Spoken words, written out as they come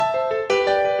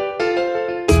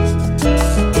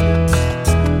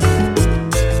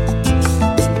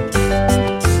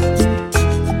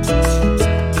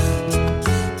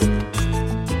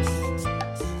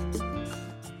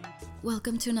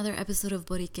to another episode of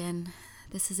Boriken.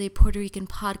 This is a Puerto Rican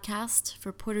podcast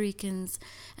for Puerto Ricans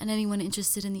and anyone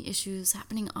interested in the issues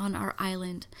happening on our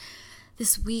island.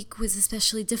 This week was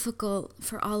especially difficult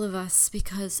for all of us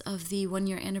because of the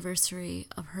 1-year anniversary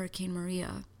of Hurricane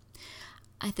Maria.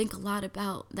 I think a lot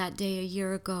about that day a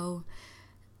year ago,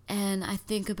 and I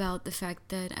think about the fact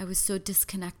that I was so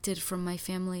disconnected from my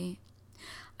family.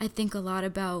 I think a lot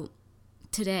about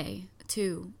today,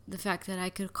 too, the fact that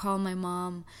I could call my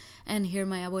mom and hear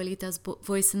my abuelita's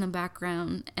voice in the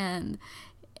background, and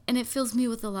it fills me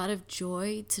with a lot of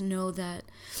joy to know that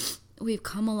we've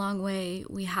come a long way.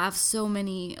 We have so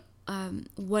many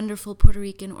wonderful Puerto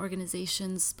Rican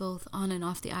organizations, both on and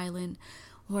off the island,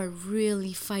 who are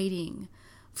really fighting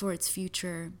for its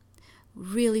future,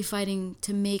 really fighting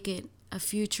to make it a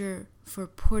future for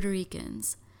Puerto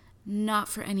Ricans, not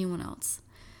for anyone else.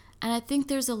 And I think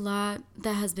there's a lot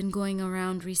that has been going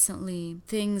around recently,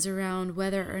 things around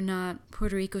whether or not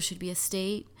Puerto Rico should be a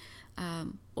state,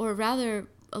 or rather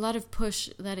a lot of push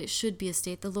that it should be a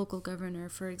state. The local governor,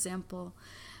 for example,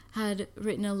 had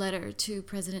written a letter to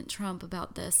President Trump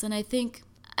about this. And I think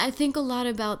a lot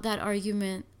about that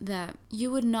argument that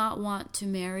you would not want to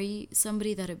marry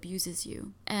somebody that abuses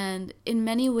you. And in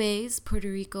many ways, Puerto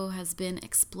Rico has been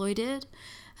exploited,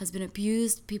 has been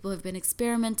abused. People have been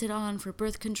experimented on for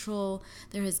birth control.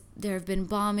 There have been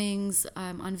bombings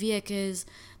on Vieques.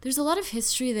 There's a lot of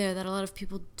history there that a lot of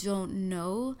people don't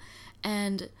know.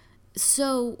 And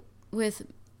so with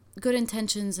good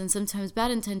intentions and sometimes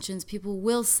bad intentions, people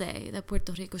will say that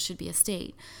Puerto Rico should be a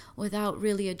state without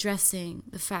really addressing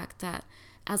the fact that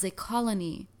as a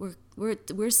colony,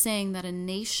 we're saying that a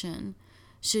nation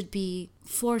should be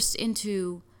forced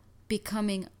into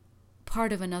becoming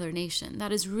part of another nation.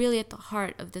 That is really at the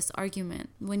heart of this argument.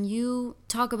 When you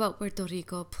talk about Puerto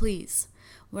Rico, please,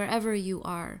 wherever you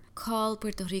are, call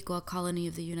Puerto Rico a colony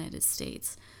of the United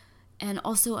States. And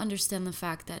also understand the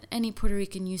fact that any Puerto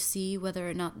Rican you see, whether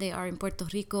or not they are in Puerto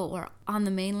Rico or on the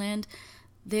mainland,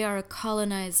 they are a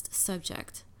colonized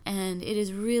subject. And it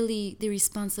is really the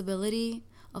responsibility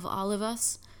of all of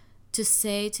us to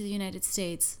say to the United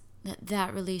States that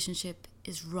that relationship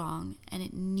is wrong and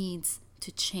it needs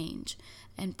to change.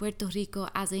 And Puerto Rico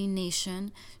as a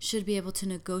nation should be able to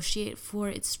negotiate for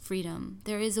its freedom.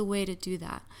 There is a way to do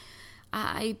that.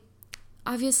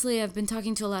 Obviously, I've been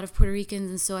talking to a lot of Puerto Ricans,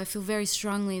 and so I feel very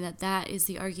strongly that that is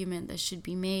the argument that should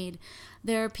be made.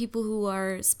 There are people who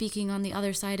are speaking on the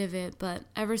other side of it, but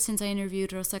ever since I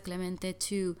interviewed Rosa Clemente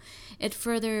too, it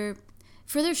further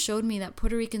showed me that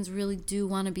Puerto Ricans really do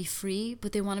want to be free,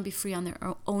 but they want to be free on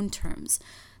their own terms.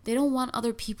 They don't want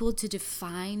other people to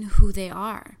define who they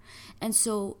are. And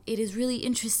so it is really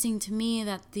interesting to me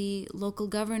that the local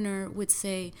governor would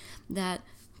say that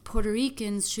Puerto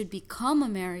Ricans should become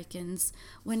Americans,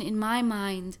 when in my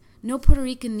mind, no Puerto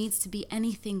Rican needs to be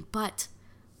anything but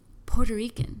Puerto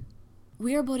Rican.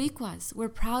 We are Boricuas. We're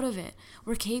proud of it.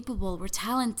 We're capable. We're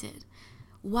talented.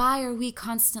 Why are we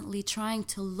constantly trying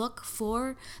to look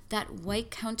for that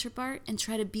white counterpart and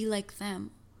try to be like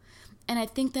them? And I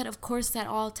think that, of course, that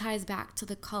all ties back to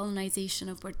the colonization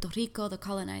of Puerto Rico, the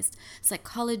colonized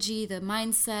psychology, the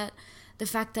mindset, the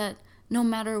fact that no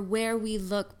matter where we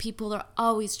look, people are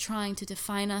always trying to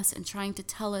define us and trying to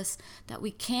tell us that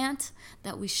we can't,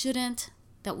 that we shouldn't,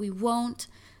 that we won't.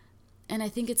 And I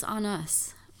think it's on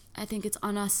us. I think it's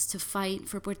on us to fight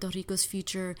for Puerto Rico's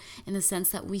future in the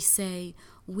sense that we say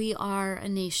we are a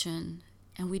nation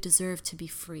and we deserve to be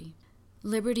free.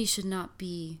 Liberty should not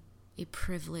be a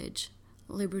privilege.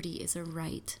 Liberty is a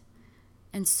right.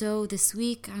 And so this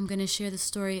week, I'm going to share the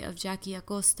story of Jacquie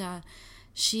Acosta.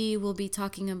 She will be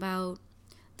talking about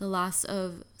the loss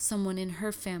of someone in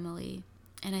her family.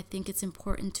 And I think it's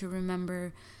important to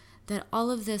remember that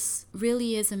all of this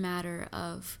really is a matter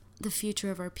of the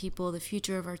future of our people, the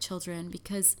future of our children,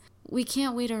 because we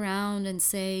can't wait around and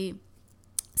say,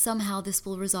 somehow this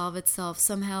will resolve itself.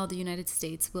 Somehow the United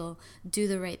States will do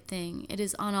the right thing. It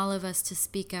is on all of us to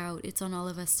speak out. It's on all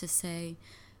of us to say,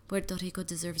 Puerto Rico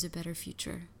deserves a better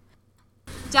future.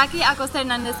 Jacquie Acosta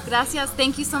Hernandez, gracias.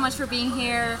 Thank you so much for being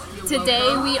here.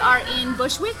 Today we are in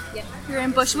Bushwick. Yeah. You're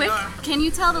in Bushwick. Can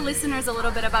you tell the listeners a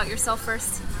little bit about yourself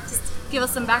first? Just give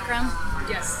us some background.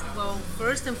 Yes. Well,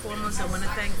 first and foremost, I want to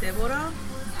thank Deborah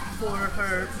for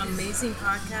her amazing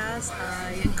podcast.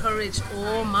 I encourage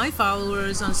all my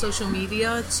followers on social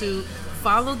media to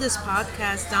follow this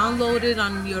podcast, download it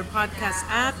on your podcast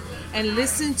app, and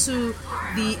listen to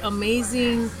the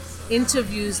amazing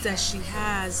interviews that she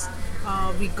has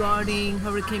regarding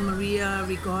Hurricane Maria,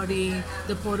 regarding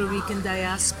the Puerto Rican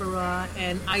diaspora,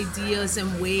 and ideas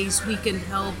and ways we can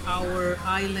help our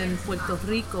island, Puerto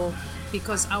Rico,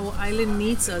 because our island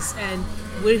needs us, and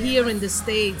we're here in the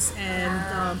States,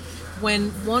 and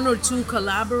when one or two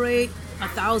collaborate,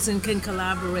 1,000 can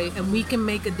collaborate, and we can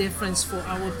make a difference for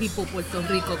our people, Puerto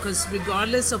Rico, because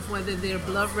regardless of whether they're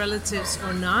blood relatives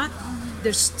or not,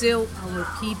 they're still our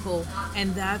people,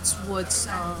 and that's what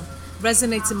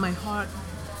resonates in my heart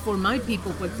for my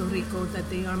people, Puerto Rico, that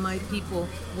they are my people,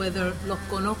 whether los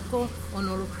conozco o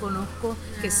no los conozco,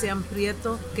 que sean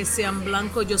prieto, que sean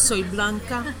blanco. Yo soy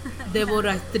blanca,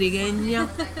 Débora es trigueña,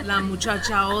 la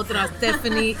muchacha otra,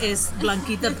 Stephanie, es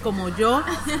blanquita como yo,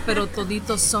 pero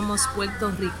toditos somos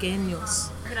puertorriqueños.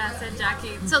 Gracias,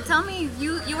 Jackie. So tell me,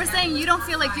 you were saying you don't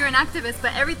feel like you're an activist,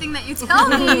 but everything that you tell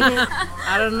me,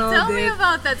 I don't know. Tell me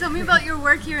about that. Tell me about your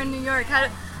work here in New York.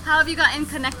 How have you gotten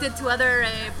connected to other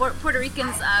Puerto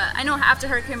Ricans? I know after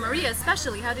Hurricane Maria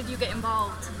especially, how did you get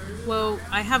involved? Well,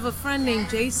 I have a friend named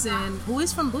Jason, who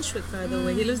is from Bushwick, by the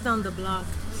way. He lives down the block.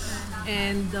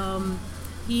 And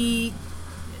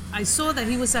I saw that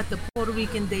he was at the Puerto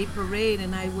Rican Day Parade,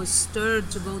 and I was stirred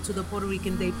to go to the Puerto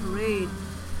Rican Day Parade.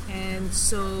 And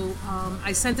so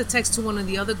I sent a text to one of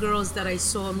the other girls that I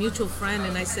saw, a mutual friend,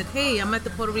 and I said, hey, I'm at the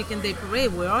Puerto Rican Day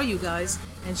Parade. Where are you guys?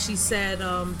 And she said,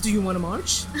 do you want to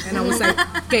march? And I was like,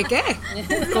 ¿qué?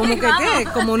 ¿Cómo que qué?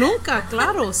 Como nunca,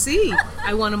 claro, sí,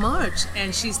 I want to march.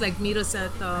 And she's like, meet us at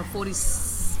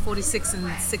 46 and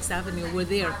 6th Avenue. We're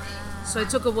there. So I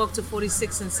took a walk to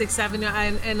 46 and 6th Avenue,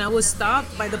 and I was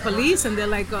stopped by the police, and they're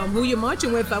like, who you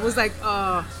marching with? I was like,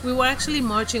 we were actually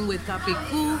marching with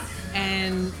Capicu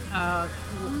and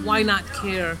Why Not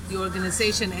Care, the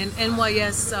organization, and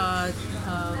NYS,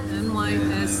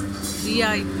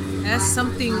 GIS,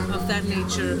 something of that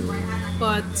nature.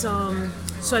 But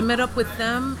so I met up with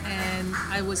them, and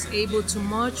I was able to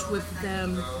march with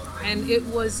them, and it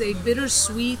was a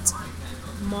bittersweet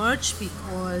march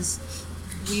because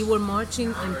we were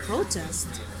marching in protest.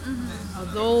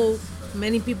 Although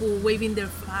many people were waving their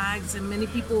flags and many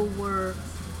people were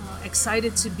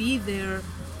excited to be there,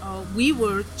 we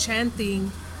were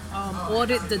chanting,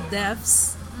 audit the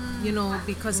deaths,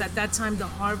 because at that time the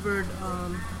Harvard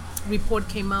report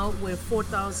came out where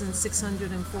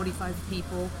 4,645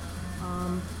 people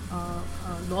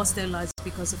lost their lives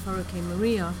because of Hurricane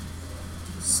Maria.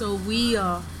 So we,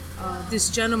 this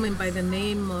gentleman by the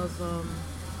name of,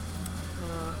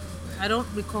 I don't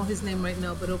recall his name right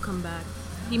now, but it'll come back.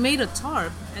 He made a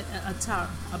tarp,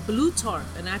 a blue tarp,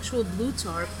 an actual blue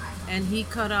tarp, and he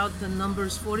cut out the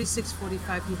numbers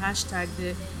 4645. He hashtagged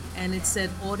it, and it said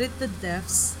audit the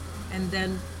deaths, and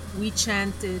then we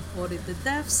chanted audit the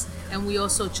deaths, and we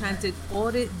also chanted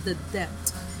audit the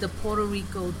debt, the Puerto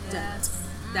Rico debt,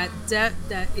 that debt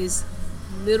that is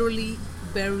literally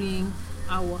burying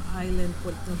our island,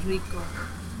 Puerto Rico.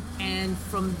 And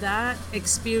from that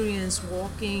experience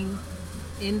walking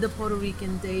in the Puerto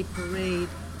Rican Day Parade,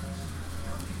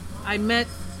 I met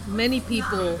many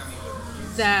people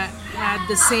that had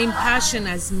the same passion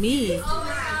as me.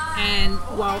 And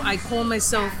while I call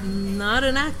myself not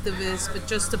an activist, but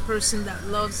just a person that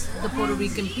loves the Puerto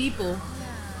Rican people,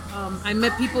 I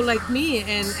met people like me,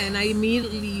 and I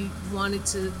immediately wanted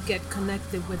to get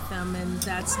connected with them. And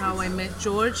that's how I met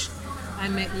George. I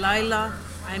met Laila.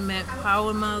 I met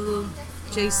Power Malu.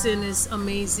 Jason is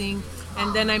amazing.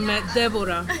 And then I met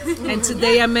Deborah. And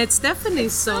today I met Stephanie.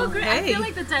 So, great. Hey. I feel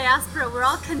like the diaspora, we're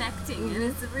all connecting. And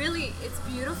it's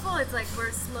beautiful. It's like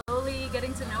we're slowly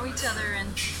getting to know each other.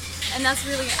 And that's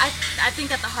really, I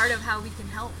think, at the heart of how we can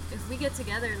help. If we get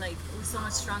together, like, we're so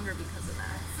much stronger because of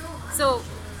that. So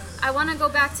I want to go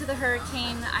back to the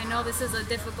hurricane. I know this is a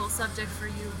difficult subject for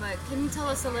you, but can you tell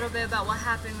us a little bit about what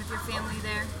happened with your family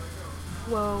there?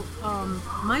 Well,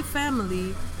 my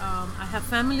family, I have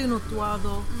family in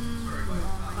Utuado,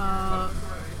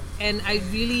 and I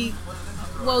really,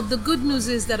 the good news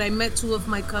is that I met two of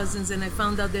my cousins, and I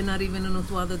found out they're not even in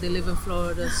Utuado, they live in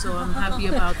Florida, so I'm happy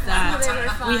about that.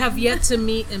 We have yet to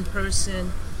meet in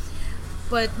person.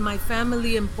 But my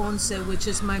family in Ponce, which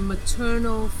is my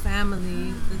maternal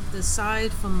family, the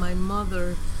side from my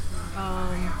mother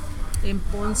in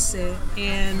Ponce,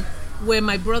 and where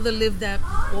my brother lived at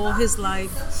all his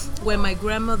life, where my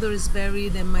grandmother is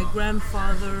buried, and my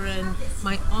grandfather, and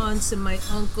my aunts and my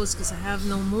uncles, because I have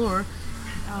no more.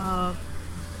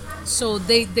 So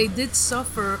they did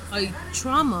suffer a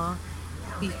trauma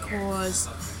because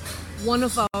one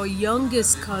of our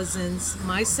youngest cousins,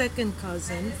 my second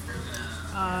cousin,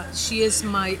 she is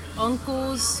my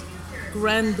uncle's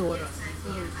granddaughter,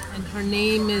 and her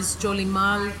name is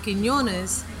Jolimal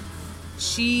Quiñones.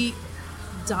 She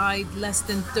died less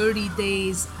than 30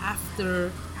 days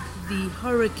after the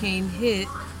hurricane hit.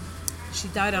 She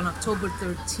died on October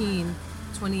 13,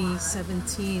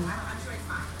 2017.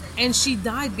 And she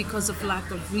died because of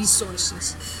lack of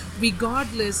resources.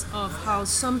 Regardless of how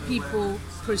some people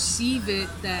perceive it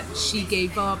that she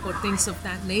gave up or things of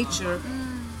that nature,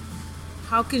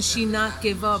 how can she not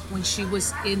give up when she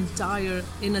was in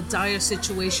a dire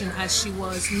situation as she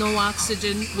was? No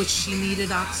oxygen, which she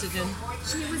needed oxygen.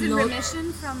 She was in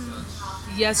remission from...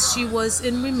 Yes, she was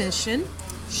in remission.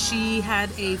 She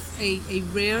had a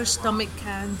rare stomach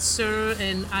cancer,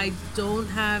 and I don't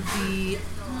have the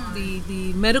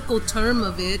medical term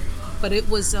of it, but it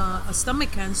was a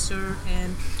stomach cancer,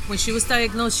 and when she was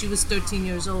diagnosed, she was 13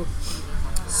 years old.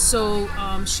 So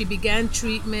she began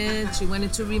treatment, she went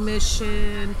into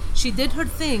remission, she did her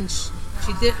thing.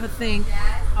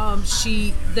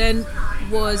 She then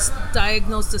was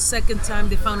diagnosed the second time.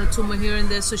 They found a tumor here and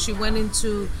there, so she went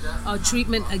into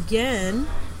treatment again,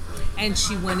 and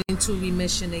she went into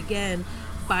remission again.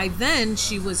 By then,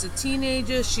 she was a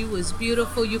teenager. She was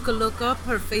beautiful. You could look up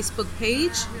her Facebook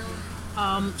page.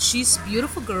 She's a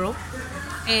beautiful girl,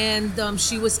 and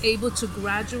she was able to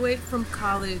graduate from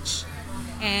college.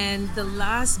 And the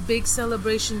last big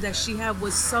celebration that she had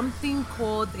was something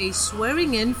called a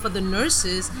swearing in for the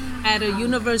nurses at a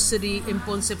university in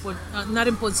Ponce, not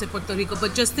in Ponce, Puerto Rico,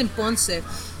 but just in Ponce. In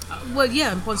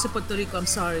Ponce, Puerto Rico, I'm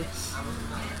sorry.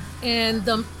 And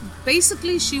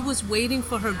basically, she was waiting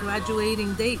for her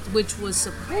graduating date, which was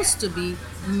supposed to be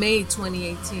May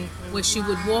 2018, where she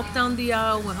would walk down the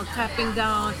aisle with her cap and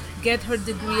gown, get her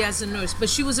degree as a nurse. But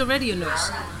she was already a nurse.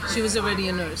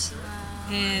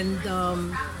 And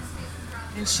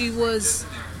she was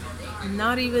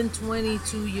not even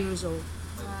 22 years old.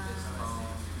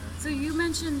 So you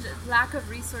mentioned lack of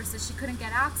resources. She couldn't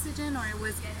get oxygen, or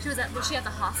was she at the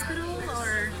hospital,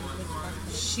 or?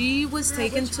 She was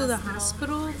taken to the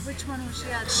hospital. Which one was she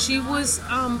at? She was,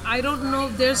 I don't know,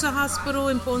 there's a hospital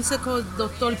in Ponce called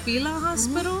Dr. Pila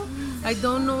Hospital. I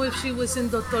don't know if she was in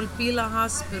Dr. Pila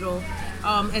Hospital.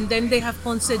 And then they have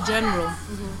Ponce General,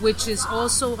 which is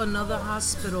also another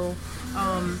hospital,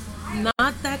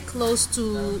 not that close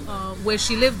to where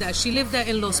she lived at. She lived at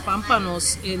in Los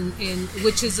Pámpanos,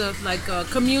 which is a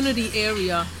community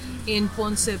area in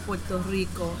Ponce, Puerto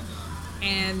Rico.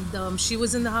 And she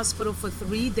was in the hospital for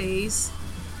 3 days,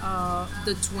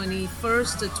 the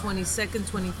 21st, the 22nd,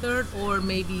 23rd, or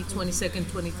maybe 22nd,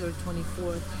 23rd,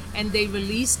 24th. And they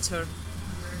released her.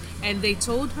 And they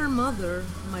told her mother,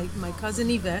 my cousin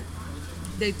Yvette,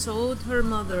 they told her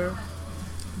mother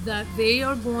that they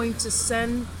are going to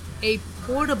send a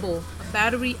portable,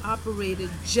 battery-operated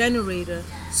generator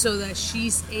so that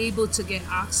she's able to get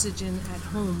oxygen at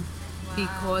home.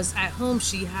 Because at home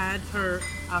she had her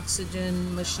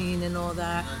oxygen machine and all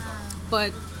that.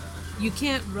 But you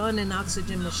can't run an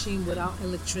oxygen machine without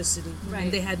electricity. Right.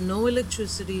 And they had no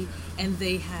electricity, and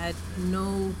they had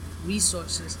no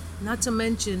resources. Not to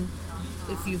mention,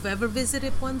 if you've ever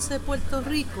visited Ponce, Puerto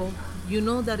Rico, you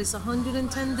know that it's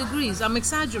 110 degrees. I'm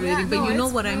exaggerating, but you know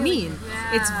what I mean.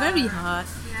 Yeah. It's very hot,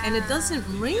 and it doesn't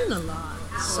rain a lot.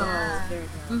 So, Wow.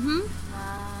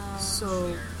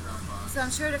 So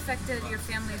I'm sure it affected your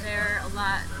family there a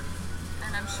lot,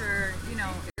 and I'm sure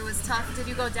it was tough. Did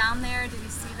you go down there? Did you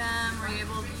see them? Were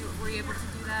you able to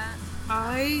do that?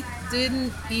 I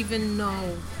didn't even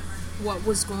know what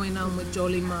was going on with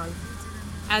Jolimal.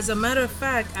 As a matter of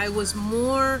fact, I was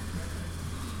more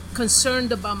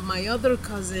concerned about my other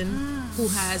cousin who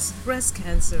has breast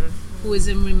cancer, who is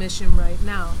in remission right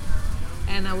now.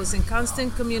 And I was in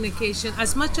constant communication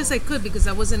as much as I could, because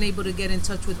I wasn't able to get in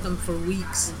touch with them for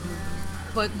weeks.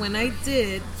 But when I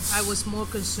did, I was more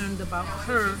concerned about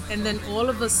her. And then all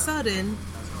of a sudden,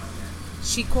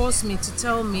 she calls me to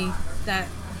tell me that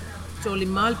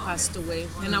Jolimal passed away.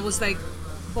 And I was like,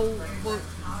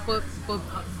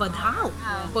 but how?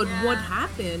 But what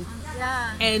happened?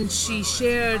 Yeah. And she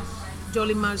shared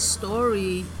Jolimal's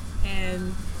story,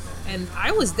 and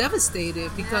I was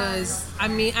devastated because I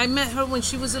met her when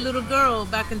she was a little girl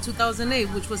back in 2008,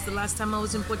 which was the last time I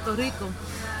was in Puerto Rico,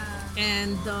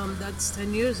 and that's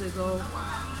 10 years ago.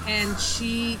 And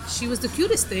she was the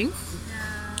cutest thing,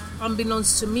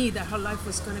 unbeknownst to me, that her life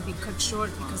was going to be cut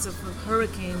short because of a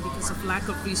hurricane, because of lack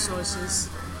of resources.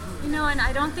 And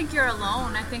I don't think you're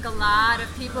alone. I think a lot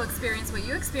of people experience what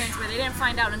you experienced, where they didn't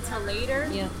find out until later.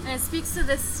 Yeah. And it speaks to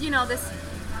this,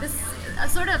 this a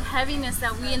sort of heaviness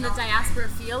that we in the diaspora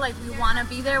feel like we want to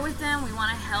be there with them, we want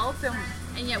to help,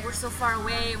 and yet we're so far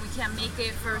away, and we can't make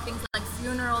it for things like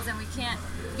funerals, and we can't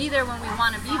be there when we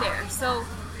want to be there. So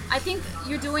I think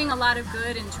you're doing a lot of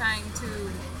good in trying to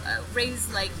raise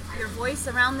your voice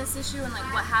around this issue and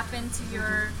what happened to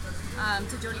your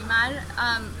to Jolimal.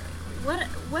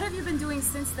 What have you been doing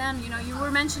since then? You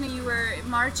were mentioning you were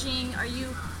marching.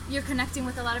 You're connecting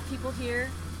with a lot of people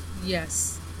here?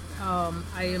 yes.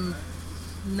 I am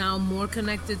now more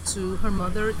connected to her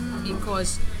mother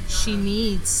because she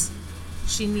needs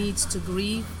to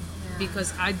grieve,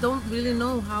 because I don't really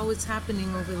know how it's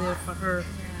happening over there for her.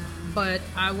 But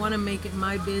I want to make it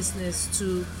my business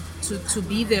to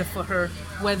be there for her,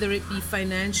 whether it be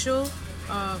financially,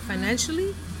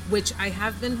 which I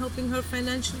have been helping her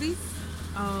financially,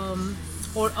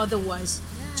 or otherwise,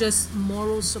 just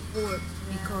moral support,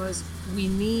 because we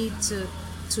need to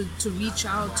reach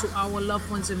out to our loved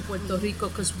ones in Puerto Rico,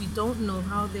 because we don't know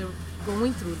how they're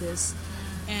going through this.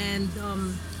 And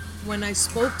when I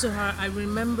spoke to her, I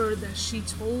remember that she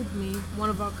told me, one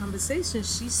of our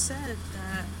conversations, she said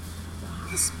that the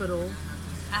hospital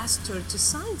asked her to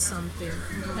sign something.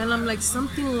 And I'm like,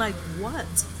 something like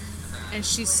what? And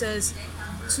she says,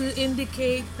 to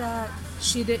indicate that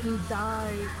she didn't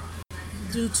die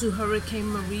due to Hurricane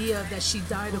Maria, that she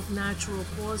died of natural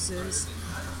causes.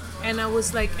 And I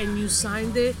was like, and you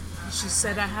signed it? She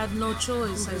said, I had no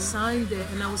choice. I signed it.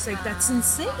 And I was like, that's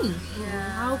insane.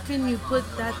 How can you put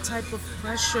that type of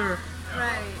pressure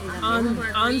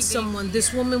on someone?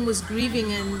 This woman was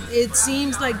grieving, and it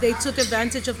seems like they took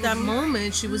advantage of that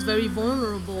moment. She was very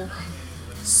vulnerable.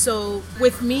 So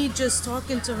with me just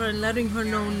talking to her and letting her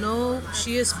know, no,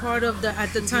 she is part of the,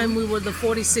 at the time we were the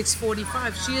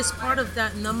 4645, she is part of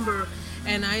that number.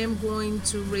 And I am going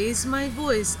to raise my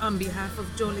voice on behalf of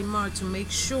Jolimar to make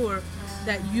sure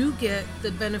that you get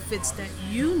the benefits that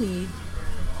you need,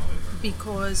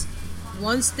 because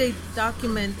once they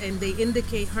document and they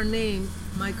indicate her name,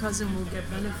 my cousin will get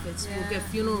benefits, will get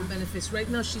funeral benefits. Right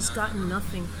now she's gotten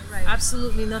nothing,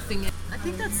 absolutely nothing. I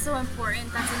think that's so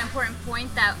important. That's an important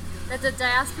point, that the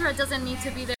diaspora doesn't need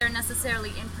to be there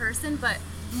necessarily in person, but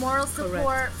moral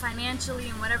support, financially,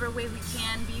 in whatever way we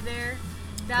can be there.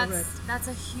 That's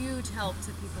a huge help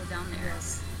to people down there.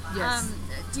 Yes.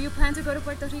 Do you plan to go to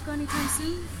Puerto Rico anytime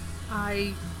soon?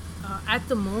 At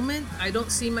the moment, I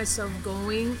don't see myself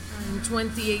going in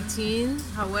 2018.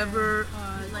 However,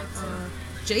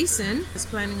 Jason is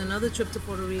planning another trip to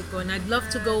Puerto Rico, and I'd love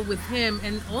to go with him.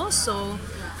 And also,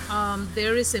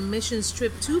 there is a missions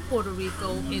trip to Puerto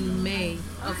Rico in May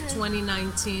of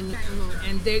 2019,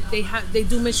 and they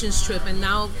do missions trip, and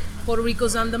now Puerto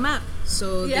Rico's on the map.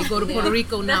 So they go to Puerto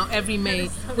Rico now every May,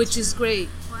 which is great.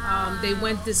 They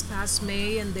went this past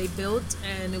May and they built,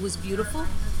 and it was beautiful.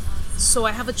 So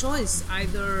I have a choice.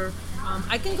 Either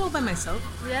I can go by myself,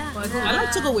 but I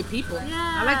like to go with people.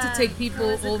 I like to take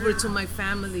people over to my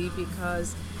family,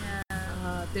 because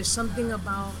there's something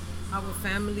about our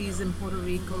families in Puerto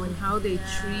Rico and how they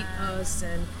treat us,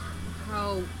 and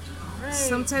how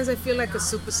sometimes I feel like a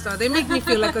superstar. They make me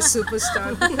feel like a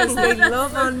superstar because they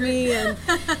love on me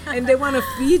and they want to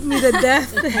feed me to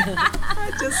death.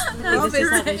 I just love it.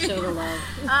 Have to show the love.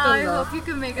 I hope you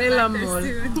can make it back there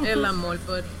soon. El amor,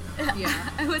 but yeah.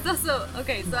 I was also,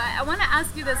 okay, so I want to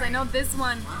ask you this. I know this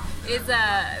one is,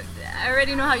 I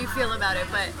already know how you feel about it,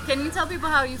 but can you tell people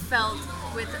how you felt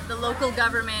with the local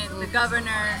government, the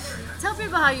governor? Tell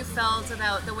people how you felt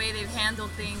about the way they've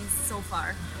handled things so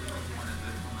far.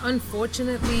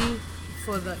 Unfortunately,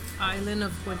 for the island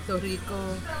of Puerto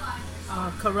Rico,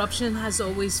 corruption has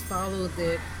always followed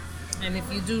it. And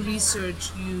if you do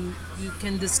research, you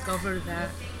can discover that.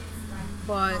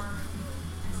 But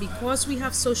because we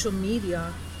have social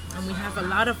media and we have a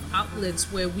lot of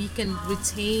outlets where we can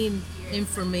retain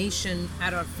information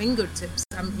at our fingertips,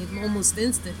 I mean, almost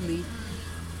instantly,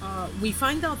 we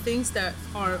find out things that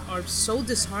are so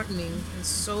disheartening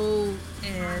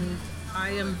and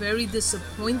I am very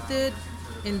disappointed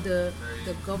in the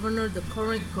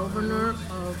current governor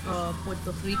of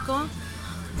Puerto Rico.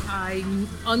 I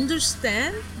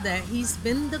understand that he's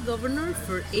been the governor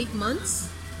for 8 months,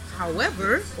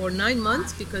 however, or 9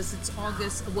 months, because it's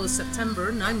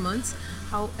September, 9 months.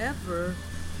 However,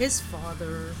 his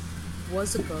father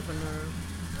was a governor,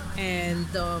 and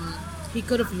he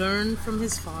could have learned from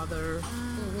his father,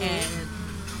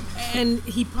 and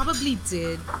he probably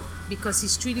did, because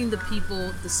he's treating the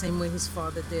people the same way his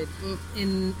father did,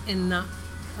 in not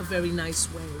a very nice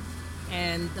way.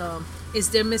 And is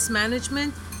there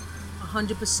mismanagement?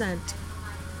 100%.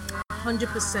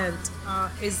 100%.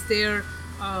 Is there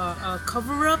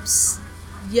cover-ups?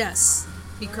 Yes,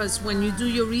 because when you do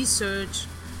your research,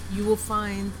 you will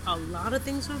find a lot of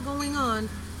things are going on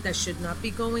that should not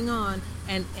be going on,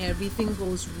 and everything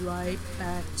goes right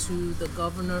back to the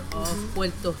governor of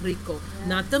Puerto Rico,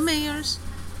 not the mayors,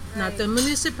 not the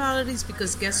municipalities,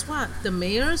 because guess what? The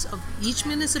mayors of each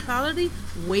municipality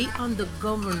wait on the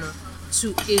governor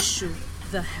to issue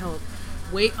the help.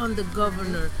 wait on the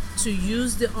governor to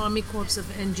use the Army Corps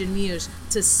of Engineers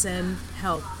to send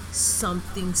help.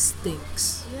 Something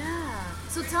stinks. Yeah.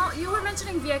 So you were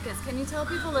mentioning Vieques. Can you tell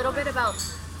people a little bit about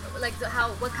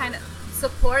what kind of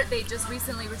support they just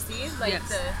recently received? Yes.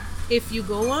 If you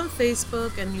go on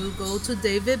Facebook and you go to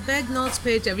David Begnaud's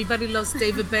page, everybody loves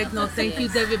David Begnaud. Thank you,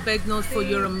 David Begnaud, for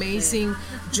your amazing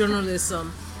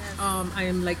journalism. I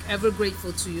am ever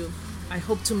grateful to you. I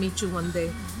hope to meet you one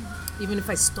day, even if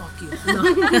I stalk you. No,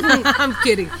 I'm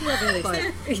kidding.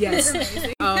 But yes,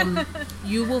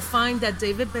 you will find that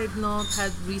David Begnaud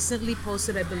had recently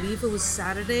posted, I believe it was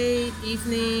Saturday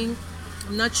evening,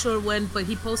 I'm not sure when, but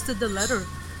he posted the letter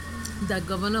that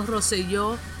Governor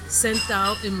Rosselló sent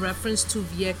out in reference to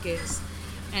Vieques.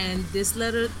 And this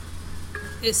letter,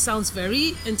 it sounds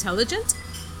very intelligent,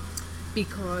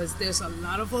 because there's a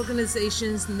lot of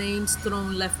organizations, names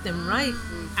thrown left and right,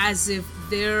 as if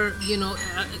they're,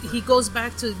 he goes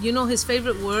back to, his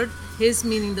favorite word, his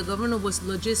meaning the governor, was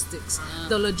logistics.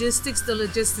 The logistics.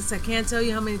 I can't tell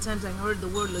you how many times I heard the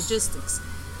word logistics.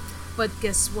 But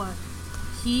guess what?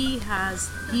 He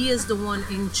is the one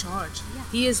in charge.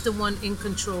 He is the one in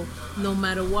control. No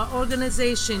matter what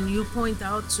organization you point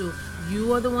out to,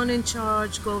 you are the one in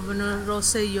charge, Governor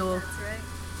Rosselló. That's right.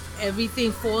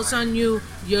 Everything falls on you.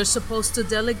 You're supposed to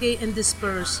delegate and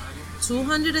disperse.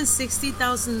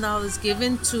 $260,000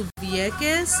 given to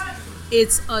Vieques,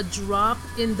 it's a drop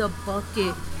in the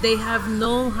bucket. They have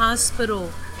no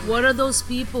hospital. What are those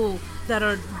people that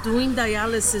are doing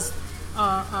dialysis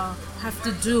have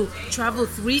to do? Travel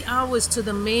 3 hours to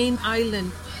the main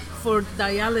island for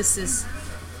dialysis.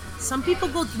 Some people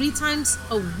go 3 times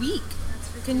a week.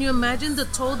 Can you imagine the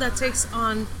toll that takes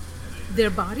on their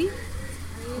body?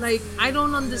 I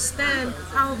don't understand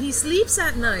how he sleeps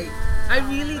at night. I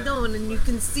really don't, and you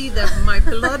can see that my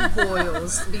blood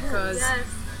boils, because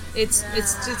it's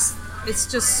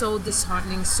just so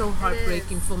disheartening, so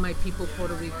heartbreaking for my people,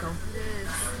 Puerto Rico.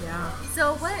 Yeah.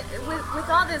 So with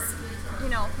all this,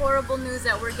 horrible news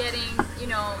that we're getting,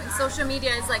 in social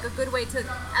media is a good way to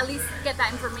at least get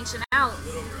that information out.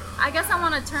 I guess I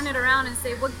want to turn it around and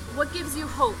say, what gives you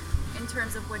hope in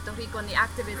terms of Puerto Rico and the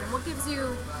activism? What gives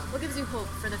you hope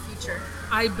for the future?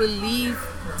 I believe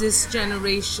this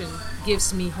generation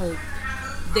gives me hope.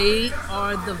 They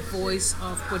are the voice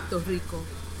of Puerto Rico,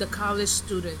 the college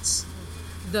students,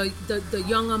 the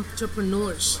young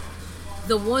entrepreneurs,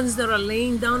 the ones that are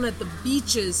laying down at the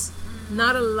beaches,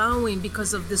 not allowing,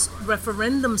 because of this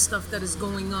referendum stuff that is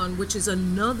going on, which is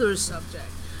another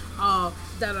subject,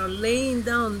 that are laying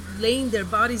their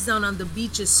bodies down on the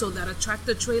beaches so that a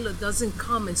tractor trailer doesn't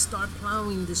come and start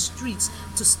plowing the streets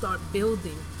to start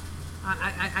building.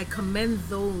 I commend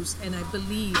those, and I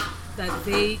believe that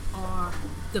they are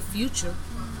the future.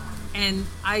 And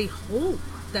I hope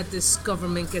that this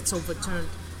government gets overturned.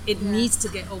 It needs to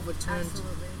get overturned.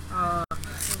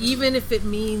 Even if it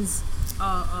means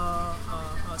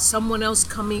someone else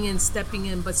coming and stepping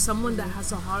in, but someone that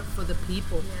has a heart for the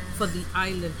people, for the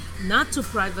island, not to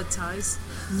privatize,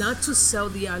 not to sell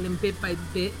the island bit by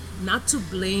bit, not to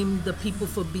blame the people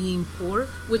for being poor,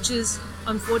 which is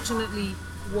unfortunately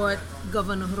what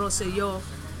Governor Rosselló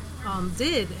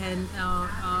did. And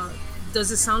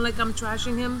does it sound like I'm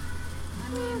trashing him?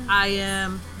 I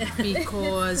am,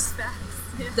 because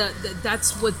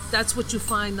that's what you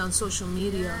find on social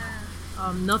media.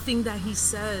 Nothing that he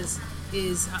says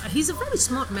is... he's a very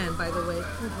smart man, by the way,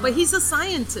 but he's a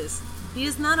scientist. He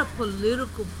is not a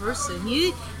political person.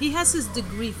 He has his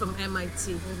degree from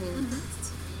MIT.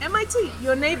 MIT,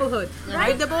 your neighborhood,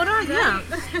 right, Deborah? Yeah.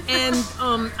 And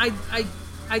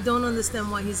I don't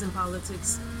understand why he's in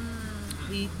politics.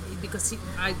 I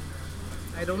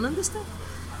don't understand.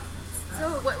 So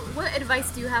what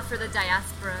advice do you have for the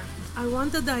diaspora? I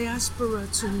want the diaspora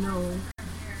to know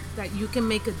that you can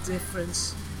make a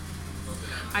difference.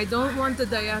 I don't want the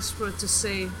diaspora to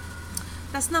say,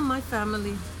 that's not my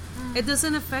family. It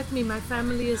doesn't affect me. My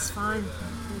family is fine.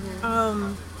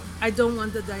 I don't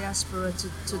want the diaspora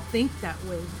to think that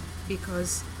way,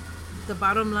 because the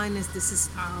bottom line is, this is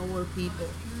our people.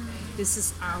 This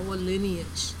is our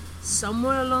lineage.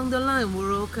 Somewhere along the line,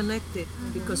 we're all connected,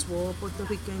 because we're all Puerto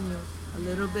Rican. A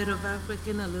little bit of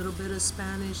African, a little bit of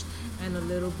Spanish, and a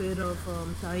little bit of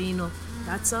Taino.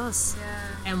 That's us.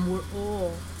 Yeah. And we're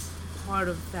all part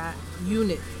of that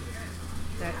unit.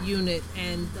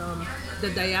 And the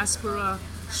diaspora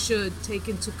should take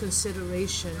into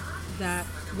consideration that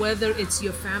whether it's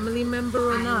your family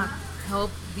member or not,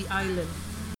 help the island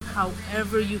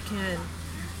however you can.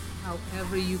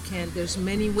 There's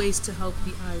many ways to help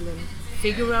the island.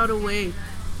 Figure out a way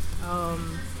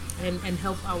and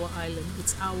help our island.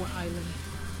 It's our island.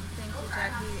 Thank you,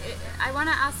 Jackie. I want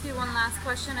to ask you one last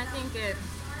question. I think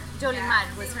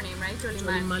Jolimar was her name, right?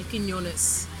 Jolimar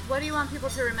Quiñones. What do you want people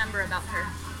to remember about her?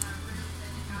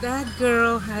 That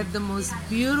girl had the most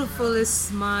beautifulest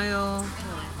smile,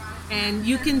 and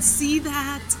you can see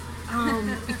that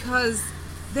because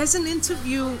there's an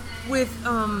interview with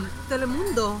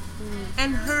Telemundo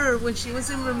and her when she was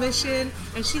in remission,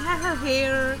 and she had her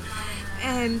hair,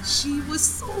 and she was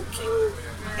so cute.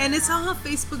 And it's on her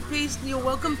Facebook page. You're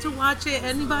welcome to watch it.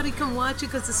 Anybody can watch it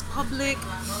because it's public.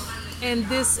 And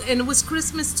it was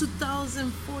Christmas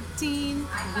 2014,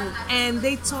 and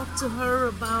they talked to her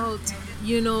about,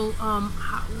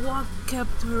 what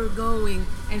kept her going,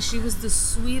 and she was the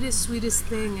sweetest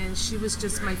thing, and she was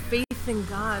just, my faith in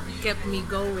God kept me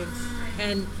going,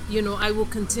 and I will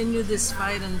continue this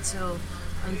fight until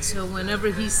whenever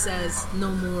He says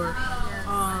no more,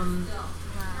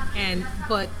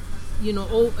 but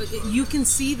you can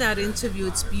see that interview.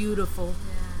 It's beautiful.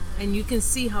 And you can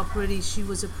see how pretty she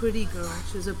was. A pretty girl.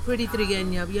 She was a pretty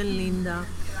trigueña, bien linda,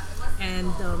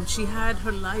 and she had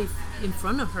her life in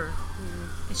front of her,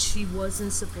 and she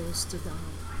wasn't supposed to die.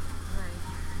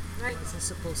 Right. She wasn't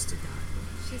supposed to die.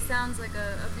 She sounds like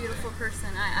a beautiful person.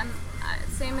 I'm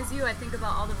same as you. I think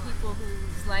about all the people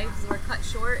whose lives were cut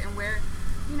short and where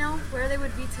they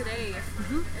would be today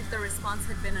if the response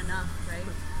had been enough, right?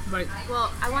 Right.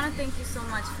 Well, I want to thank you so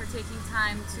much for taking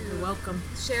time to You're welcome.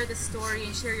 Share this story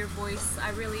and share your voice.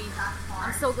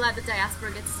 I'm so glad the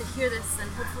diaspora gets to hear this and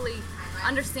hopefully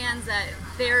understands that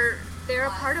they're a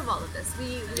part of all of this.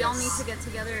 We all need to get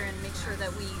together and make sure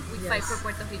that we fight for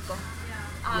Puerto Rico.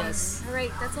 Yes. All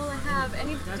right, that's all I have.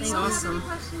 That's awesome. Any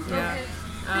questions? Yeah. Okay.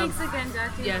 Thanks again,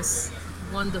 Jackie. Yes.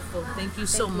 Wonderful. Thank you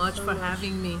so much for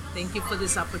having me. Thank you for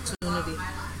this opportunity.